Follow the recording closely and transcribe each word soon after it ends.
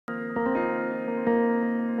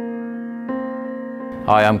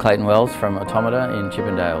Hi, I'm Clayton Wells from Automata in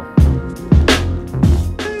Chippendale.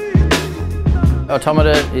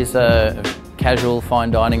 Automata is a casual fine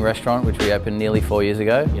dining restaurant which we opened nearly 4 years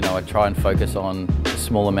ago. I try and focus on a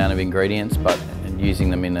small amount of ingredients but using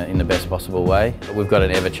them in the best possible way. We've got an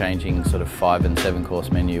ever-changing sort of 5 and 7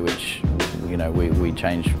 course menu which we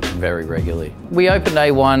change very regularly. We opened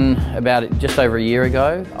A1 about just over a year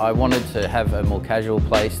ago. I wanted to have a more casual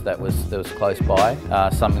place that was close by,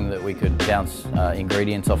 something that we could bounce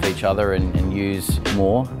ingredients off each other and use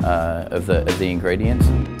more of the ingredients.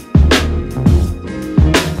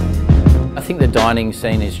 I think the dining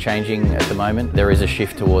scene is changing at the moment. There is a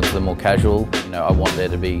shift towards the more casual. I want there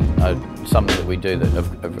to be something that we do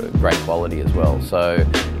of great quality as well. So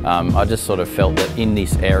I just sort of felt that in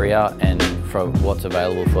this area and from what's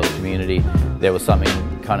available for the community, there was something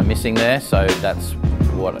kind of missing there. So that's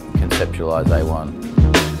what conceptualised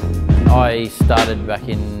A1. I started back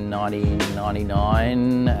in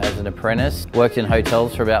 1999 as an apprentice. Worked in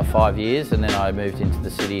hotels for about 5 years and then I moved into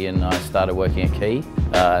the city and I started working at Key.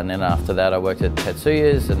 And then after that I worked at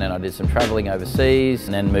Tetsuya's and then I did some travelling overseas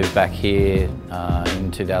and then moved back here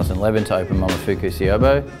in 2011 to open Momofuku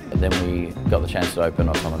Siobo. And then we got the chance to open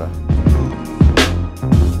Automata.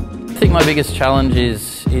 I think my biggest challenge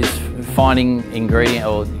is finding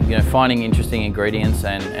finding interesting ingredients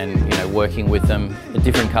and working with them. A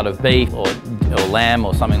different cut of beef or lamb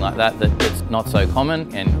or something like that's not so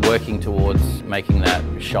common, and working towards making that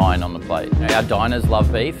shine on the plate. Our diners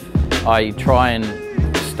love beef. I try and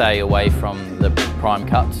stay away from the prime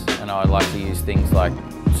cuts, and I like to use things like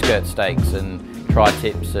skirt steaks and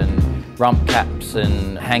tri-tips and rump caps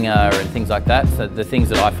and hanger and things like that. So the things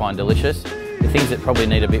that I find delicious. The things that probably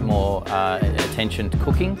need a bit more attention to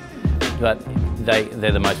cooking, but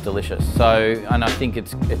they're the most delicious. And I think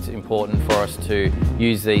it's important for us to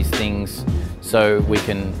use these things so we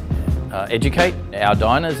can educate our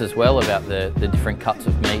diners as well about the different cuts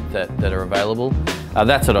of meat that are available.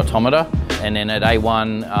 That's at Automata, and then at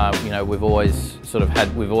A1, we've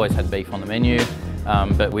always had beef on the menu,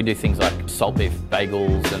 but we do things like salt beef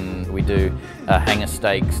bagels, and we do hanger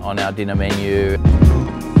steaks on our dinner menu.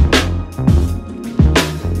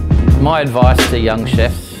 My advice to young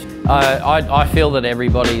chefs, I feel that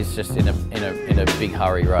everybody's just in a big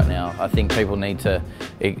hurry right now. I think people need to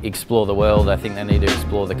explore the world. I think they need to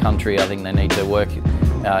explore the country. I think they need to work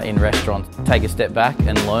in restaurants, take a step back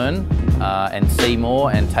and learn and see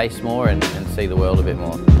more and taste more and see the world a bit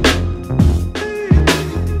more.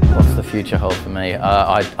 What's the future hold for me?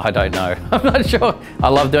 I don't know. I'm not sure. I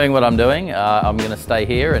love doing what I'm doing. I'm going to stay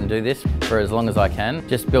here and do this for as long as I can.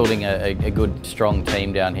 Just building a good, strong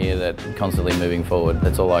team down here that's constantly moving forward.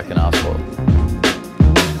 That's all I can ask for.